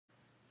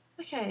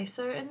Okay,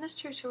 so in this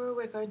tutorial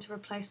we're going to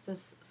replace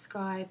this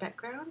sky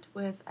background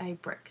with a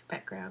brick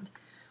background.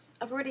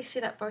 I've already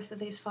set up both of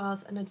these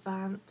files in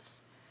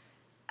advance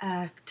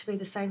to be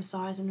the same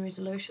size and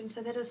resolution,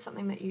 so that is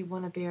something that you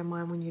want to bear in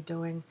mind when you're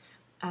doing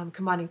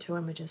combining two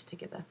images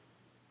together.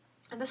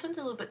 And this one's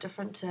a little bit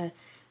different to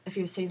if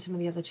you've seen some of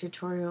the other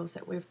tutorials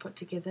that we've put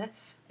together.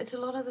 It's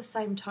a lot of the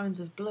same tones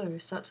of blue,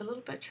 so it's a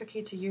little bit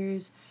tricky to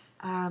use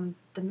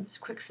the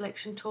quick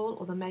selection tool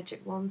or the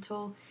magic wand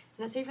tool,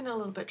 and it's even a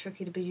little bit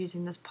tricky to be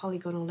using this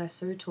polygonal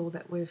lasso tool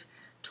that we've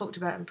talked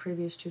about in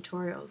previous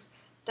tutorials.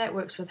 That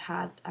works with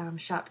hard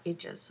sharp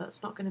edges, so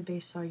it's not going to be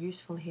so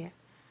useful here.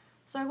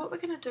 So what we're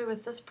going to do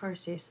with this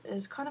process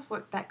is kind of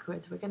work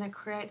backwards. We're going to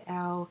create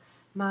our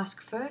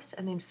mask first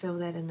and then fill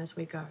that in as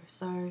we go.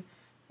 So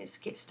let's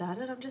get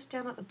started. I'm just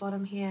down at the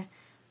bottom here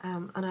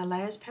on our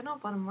layers panel,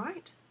 bottom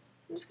right.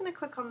 I'm just going to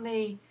click on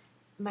the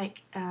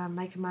make a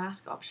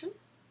mask option,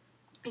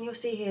 and you'll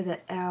see here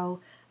that our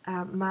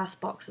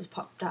mask box has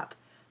popped up.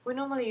 We're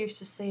normally used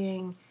to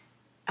seeing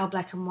our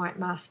black and white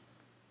mask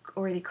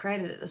already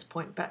created at this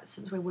point, but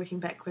since we're working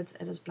backwards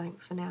it is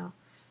blank for now.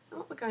 And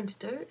what we're going to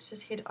do is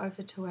just head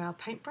over to our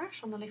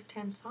paintbrush on the left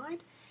hand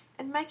side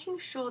and making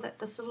sure that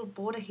this little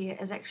border here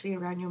is actually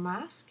around your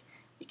mask.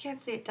 You can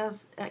see it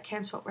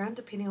can swap around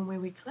depending on where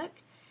we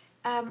click.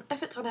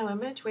 If it's on our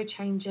image, we're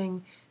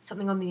changing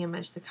something on the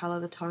image, the colour,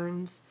 the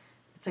tones,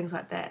 things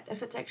like that.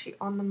 If it's actually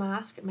on the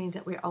mask, it means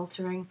that we're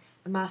altering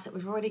a mask that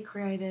we've already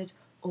created,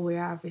 or we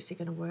are obviously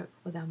going to work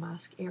with our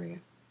mask area.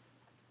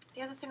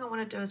 The other thing I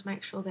want to do is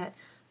make sure that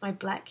my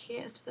black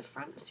here is to the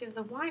front instead of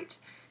the white,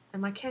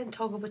 and I can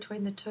toggle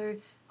between the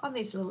two on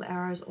these little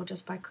arrows or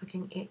just by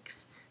clicking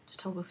X to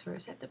toggle through.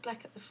 So I have the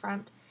black at the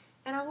front,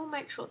 and I will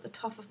make sure at the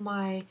top of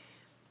my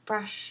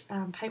brush,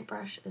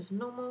 paintbrush is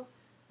normal,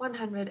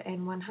 100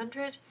 and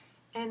 100.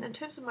 And in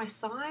terms of my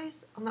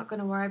size, I'm not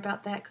going to worry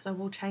about that because I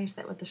will change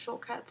that with the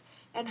shortcuts.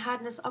 And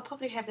hardness, I'll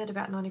probably have that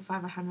about 95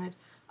 or 100.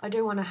 I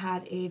do want a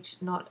hard edge,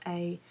 not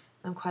a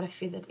quite a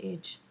feathered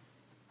edge.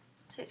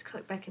 So let's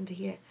click back into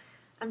here.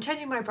 I'm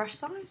changing my brush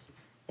size,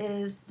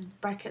 is the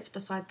brackets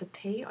beside the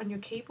P on your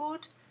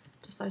keyboard,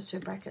 just those two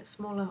brackets,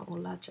 smaller or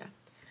larger.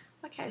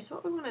 Okay, so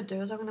what we want to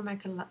do is I'm going to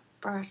make a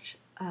brush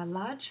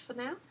large for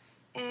now,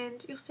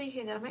 and you'll see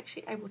here that I'm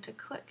actually able to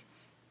click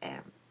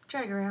and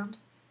drag around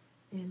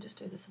and just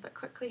do this a bit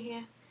quickly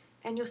here,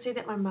 and you'll see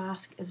that my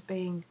mask is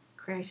being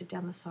created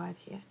down the side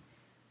here.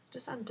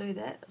 Just undo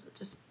that,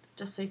 just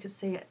so you can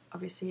see it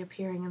obviously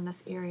appearing in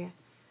this area,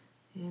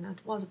 and I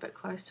was a bit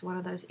close to one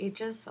of those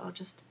edges, so I'll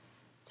just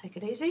take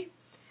it easy.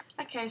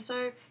 Okay,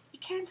 so you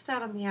can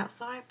start on the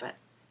outside, but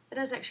it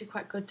is actually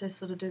quite good to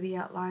sort of do the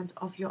outlines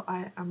of your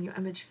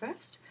image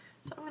first.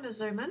 So I'm going to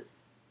zoom in,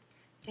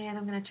 and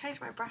I'm going to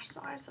change my brush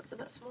size so it's a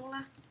bit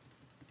smaller.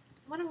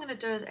 What I'm going to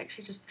do is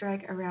actually just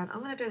drag around.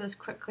 I'm going to do this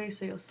quickly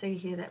so you'll see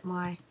here that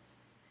my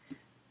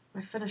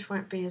finish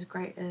won't be as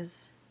great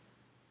as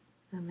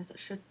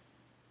it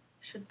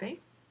should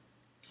be.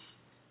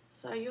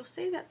 So you'll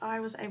see that I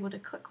was able to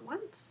click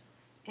once,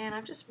 and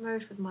I've just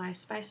moved with my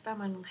spacebar,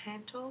 my little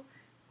hand tool,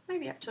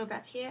 maybe up to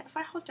about here. If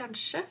I hold down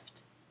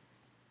Shift,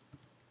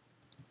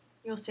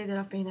 you'll see that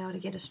I've been able to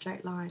get a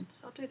straight line.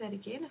 So I'll do that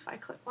again. If I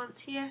click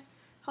once here,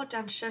 hold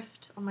down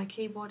Shift on my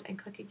keyboard and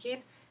click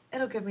again,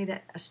 it'll give me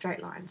a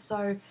straight line.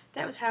 So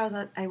that was how I was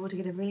able to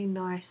get a really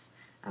nice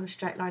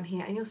straight line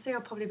here, and you'll see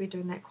I'll probably be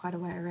doing that quite a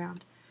way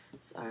around.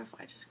 So if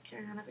I just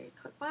carry on over here,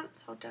 click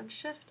once, hold down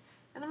Shift,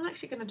 and I'm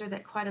actually going to do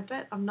that quite a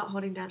bit. I'm not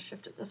holding down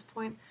Shift at this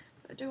point,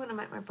 but I do want to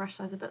make my brush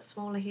size a bit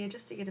smaller here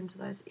just to get into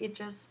those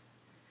edges.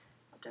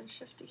 Hold down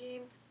Shift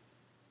again,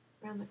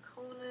 around the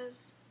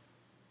corners,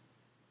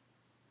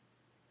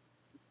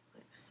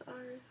 like so.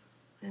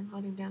 I'm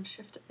holding down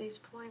Shift at these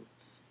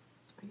points,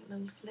 just making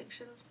little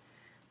selections.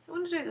 So I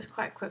want to do this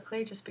quite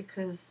quickly just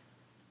because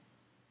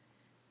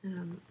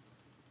otherwise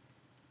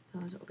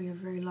it will be a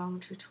very long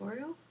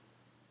tutorial.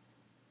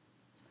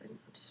 So I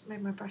just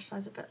made my brush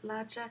size a bit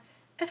larger.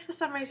 If for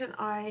some reason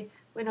I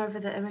went over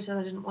the image that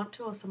I didn't want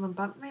to, or someone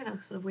bumped me and I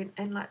sort of went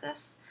in like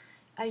this,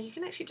 you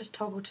can actually just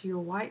toggle to your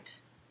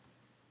white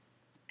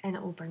and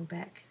it will bring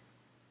back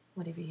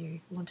whatever you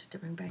wanted to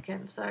bring back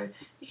in. So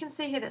you can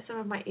see here that some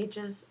of my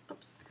edges,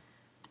 oops,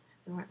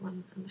 the right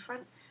one in the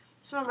front,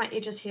 some of my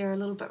edges here are a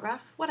little bit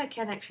rough. What I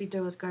can actually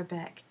do is go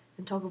back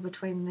and toggle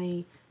between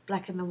the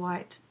black and the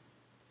white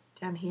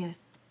down here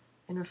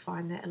and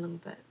refine that a little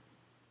bit.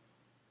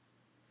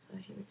 So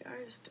here we go,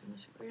 just doing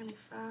this really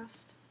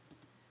fast.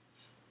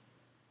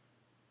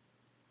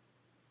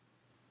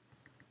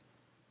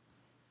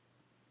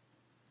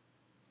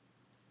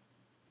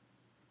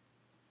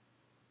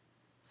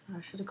 So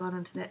I should have gone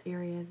into that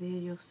area there,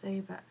 you'll see,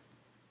 but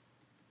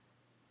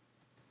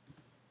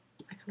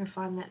I can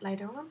refine that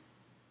later on.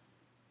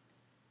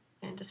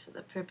 And just for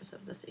the purpose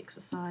of this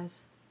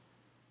exercise,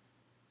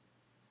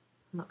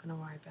 I'm not going to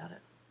worry about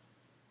it.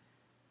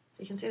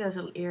 So you can see those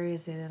little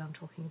areas there that I'm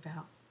talking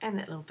about, and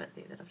that little bit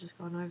there that I've just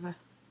gone over.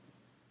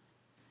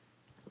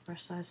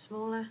 Brush size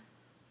smaller.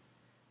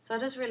 So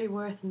it is really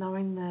worth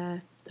knowing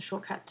the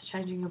shortcut to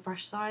changing your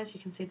brush size. You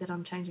can see that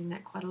I'm changing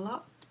that quite a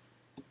lot.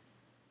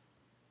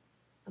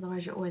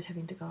 Otherwise you're always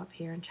having to go up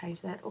here and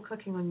change that, or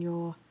clicking on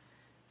your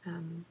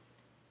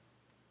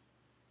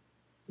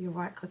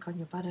right click on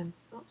your button,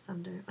 oops,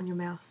 undo, on your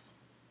mouse.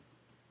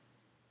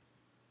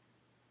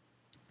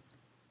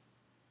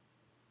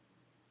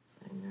 So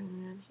I'm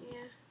going around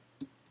here,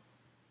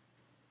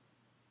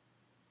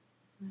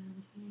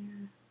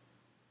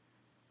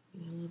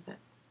 getting a little bit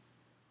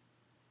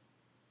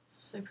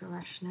super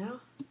rush now.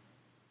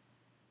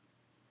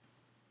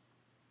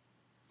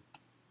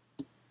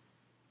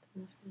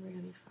 Doing this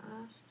really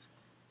fast.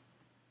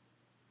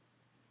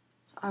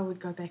 So I would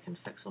go back and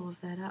fix all of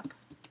that up.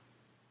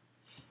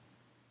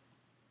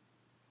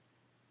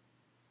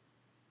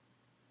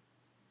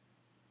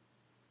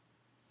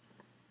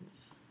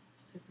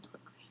 Super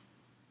quickly.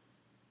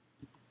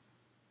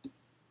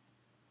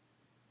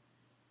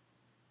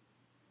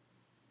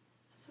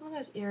 So some of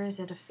those areas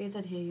that are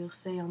feathered here you'll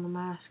see on the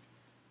mask,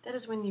 that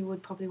is when you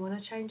would probably want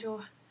to change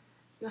your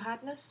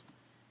hardness,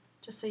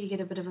 just so you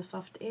get a bit of a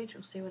soft edge.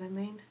 You'll see what I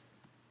mean.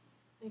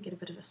 You get a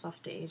bit of a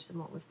softer edge than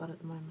what we've got at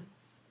the moment.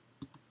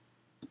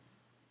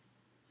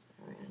 So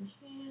around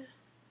here,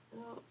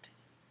 oh,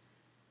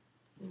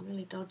 getting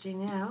really dodgy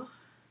now.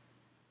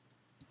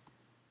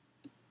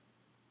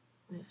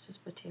 Let's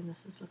just pretend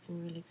this is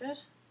looking really good.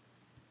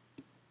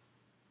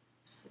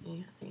 So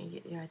I think you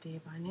get the idea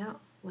by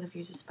now. Would have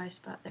used a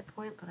spacebar at that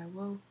point, but I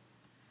will.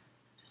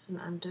 Just an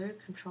undo,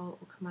 Control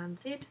or Command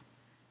Z,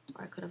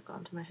 or I could have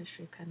gone to my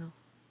history panel.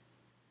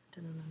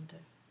 Did an undo.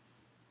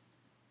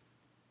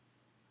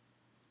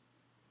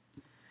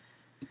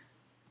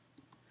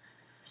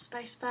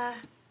 Spacebar,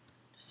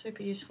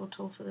 super useful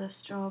tool for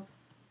this job.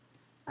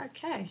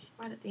 Okay,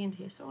 right at the end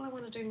here. So all I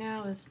want to do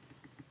now is,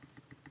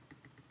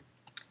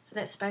 so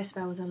that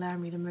spacebar was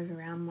allowing me to move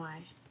around my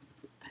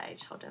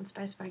page. Hold down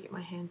spacebar, get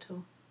my hand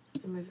tool so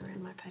I can move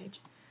around my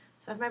page.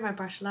 So I've made my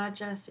brush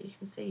larger, so you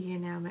can see here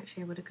now I'm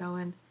actually able to go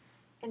in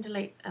and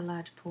delete a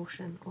large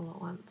portion all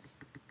at once.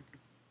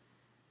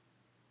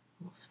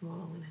 Or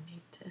smaller when I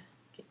need to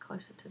get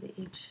closer to the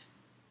edge.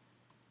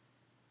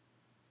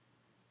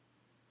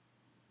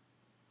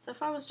 So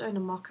if I was doing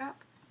a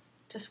mock-up,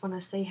 just want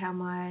to see how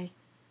my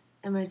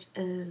image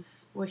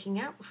is working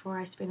out before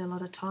I spend a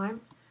lot of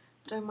time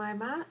doing my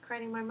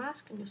creating my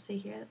mask, and you'll see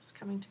here it's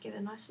coming together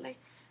nicely.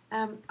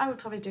 I would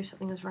probably do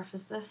something as rough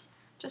as this,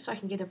 just so I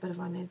can get a bit of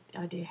an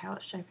idea how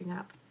it's shaping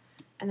up,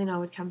 and then I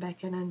would come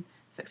back in and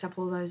fix up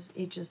all those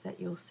edges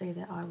that you'll see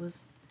that I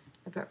was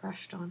a bit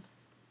rushed on.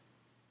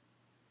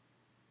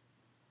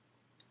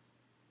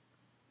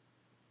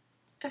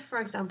 If,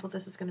 for example,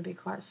 this is going to be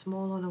quite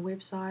small on a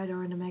website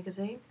or in a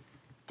magazine,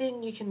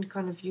 then you can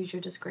kind of use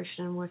your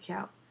discretion and work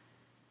out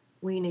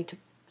where you need to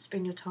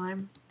spend your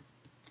time.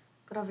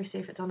 But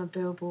obviously if it's on a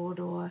billboard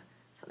or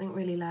something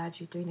really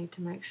large, you do need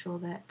to make sure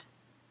that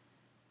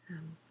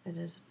it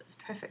is as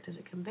perfect as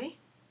it can be.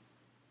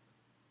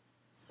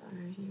 So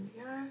here we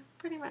go,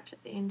 pretty much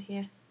at the end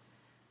here.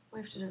 All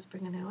we have to do is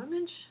bring in our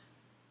image.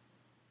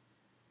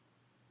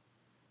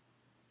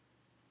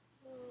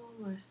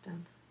 Almost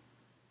done.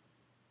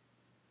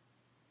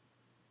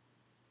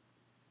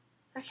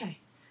 Okay,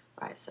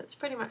 right, so it's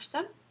pretty much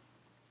done.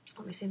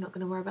 Obviously I'm not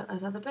going to worry about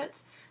those other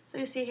bits. So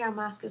you see how our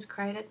mask is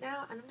created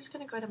now, and I'm just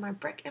going to go to my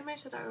brick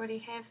image that I already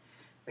have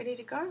ready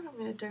to go. I'm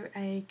going to do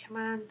a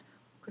Command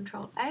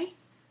Control A,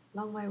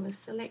 long way with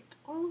Select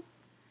All.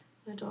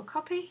 I'm going to do a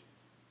copy,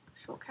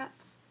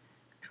 shortcuts,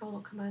 Control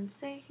or Command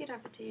C, head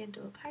over to here and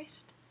do a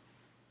paste.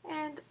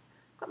 And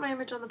I've got my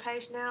image on the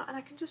page now, and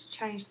I can just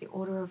change the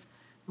order of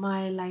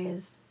my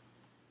layers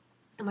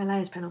in my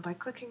layers panel by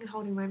clicking and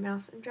holding my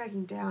mouse and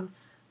dragging down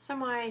so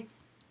my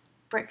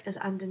brick is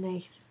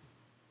underneath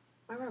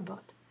my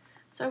robot.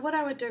 So what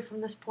I would do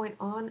from this point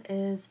on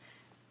is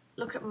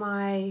look at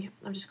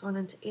I've just gone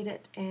into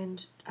Edit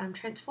and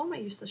Transform. I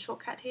use the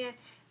shortcut here,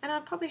 and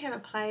I'd probably have a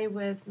play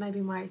with maybe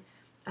my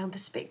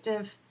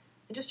perspective,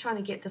 and just trying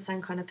to get the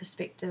same kind of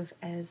perspective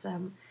as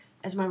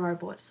my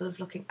robot, sort of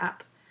looking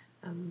up.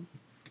 And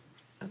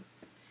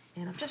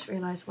I've just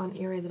realised one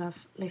area that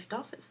I've left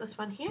off. It's this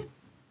one here,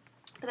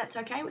 but that's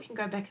okay. We can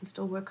go back and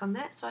still work on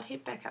that. So I'd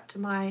head back up to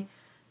my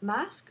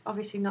mask,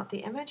 obviously not the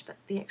image, but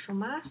the actual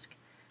mask.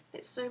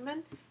 Let's zoom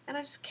in, and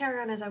I just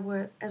carry on as I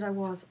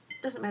was.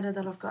 It doesn't matter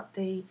that I've got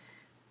the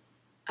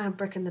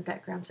brick in the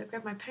background. So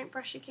grab my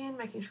paintbrush again,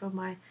 making sure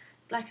my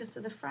black is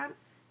to the front,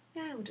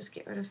 and we'll just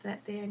get rid of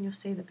that there, and you'll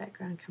see the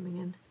background coming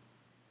in.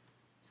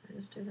 So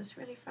just do this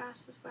really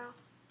fast as well.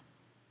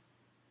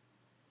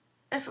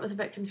 If it was a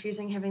bit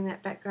confusing having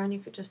that background, you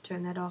could just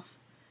turn that off,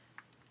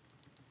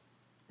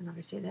 and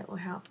obviously that will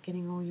help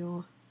getting all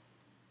your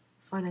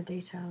finer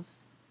details.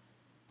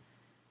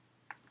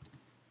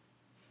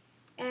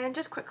 And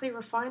just quickly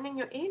refining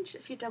your edge.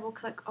 If you double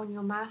click on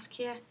your mask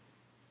here,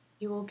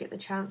 you will get the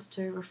chance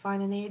to refine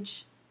an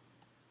edge.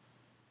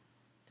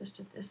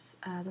 Just at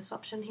this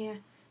option here,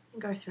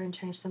 and go through and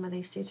change some of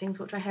these settings,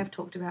 which I have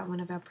talked about in one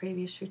of our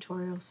previous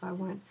tutorials, so I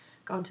won't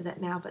go into that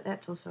now, but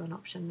that's also an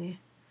option there.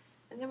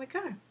 And there we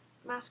go,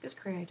 mask is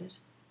created.